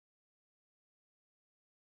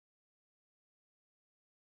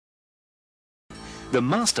The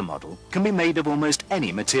master model can be made of almost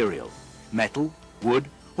any material, metal, wood,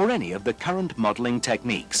 or any of the current modeling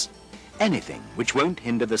techniques. Anything which won't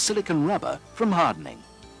hinder the silicon rubber from hardening.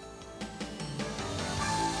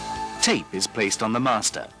 Tape is placed on the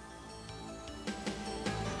master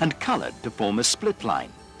and coloured to form a split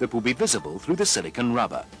line that will be visible through the silicon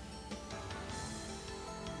rubber.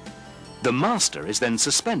 The master is then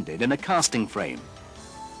suspended in a casting frame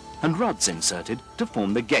and rods inserted to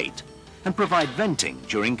form the gate and provide venting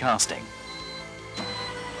during casting.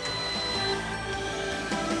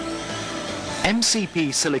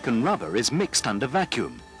 MCP silicon rubber is mixed under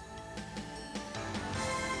vacuum,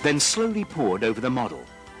 then slowly poured over the model.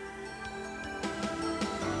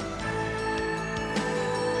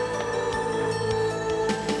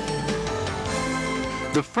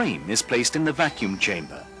 The frame is placed in the vacuum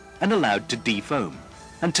chamber and allowed to defoam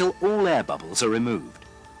until all air bubbles are removed.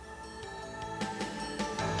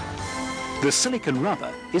 The silicon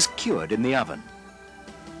rubber is cured in the oven,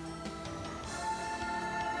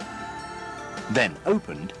 then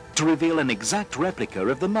opened to reveal an exact replica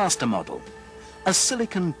of the master model, a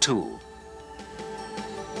silicon tool.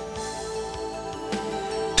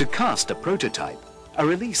 To cast a prototype, a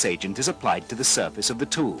release agent is applied to the surface of the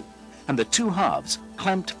tool and the two halves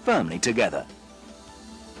clamped firmly together.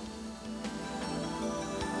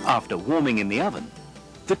 After warming in the oven,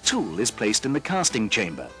 the tool is placed in the casting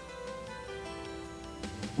chamber.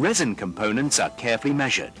 Resin components are carefully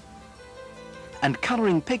measured and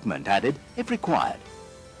colouring pigment added if required.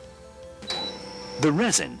 The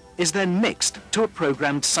resin is then mixed to a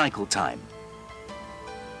programmed cycle time.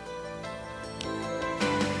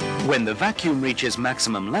 When the vacuum reaches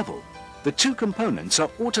maximum level, the two components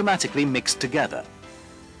are automatically mixed together.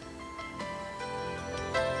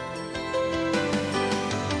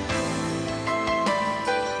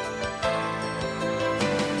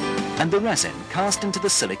 And the resin cast into the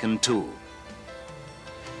silicon tool.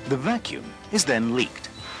 The vacuum is then leaked,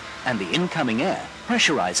 and the incoming air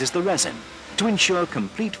pressurizes the resin to ensure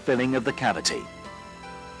complete filling of the cavity.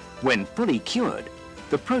 When fully cured,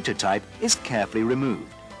 the prototype is carefully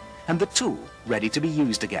removed, and the tool ready to be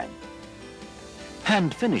used again.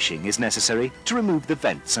 Hand finishing is necessary to remove the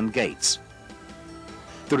vents and gates.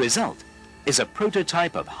 The result is a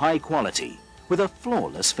prototype of high quality with a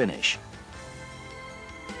flawless finish.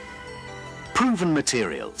 Proven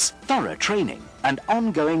materials, thorough training and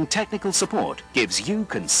ongoing technical support gives you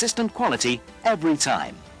consistent quality every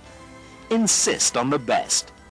time. Insist on the best.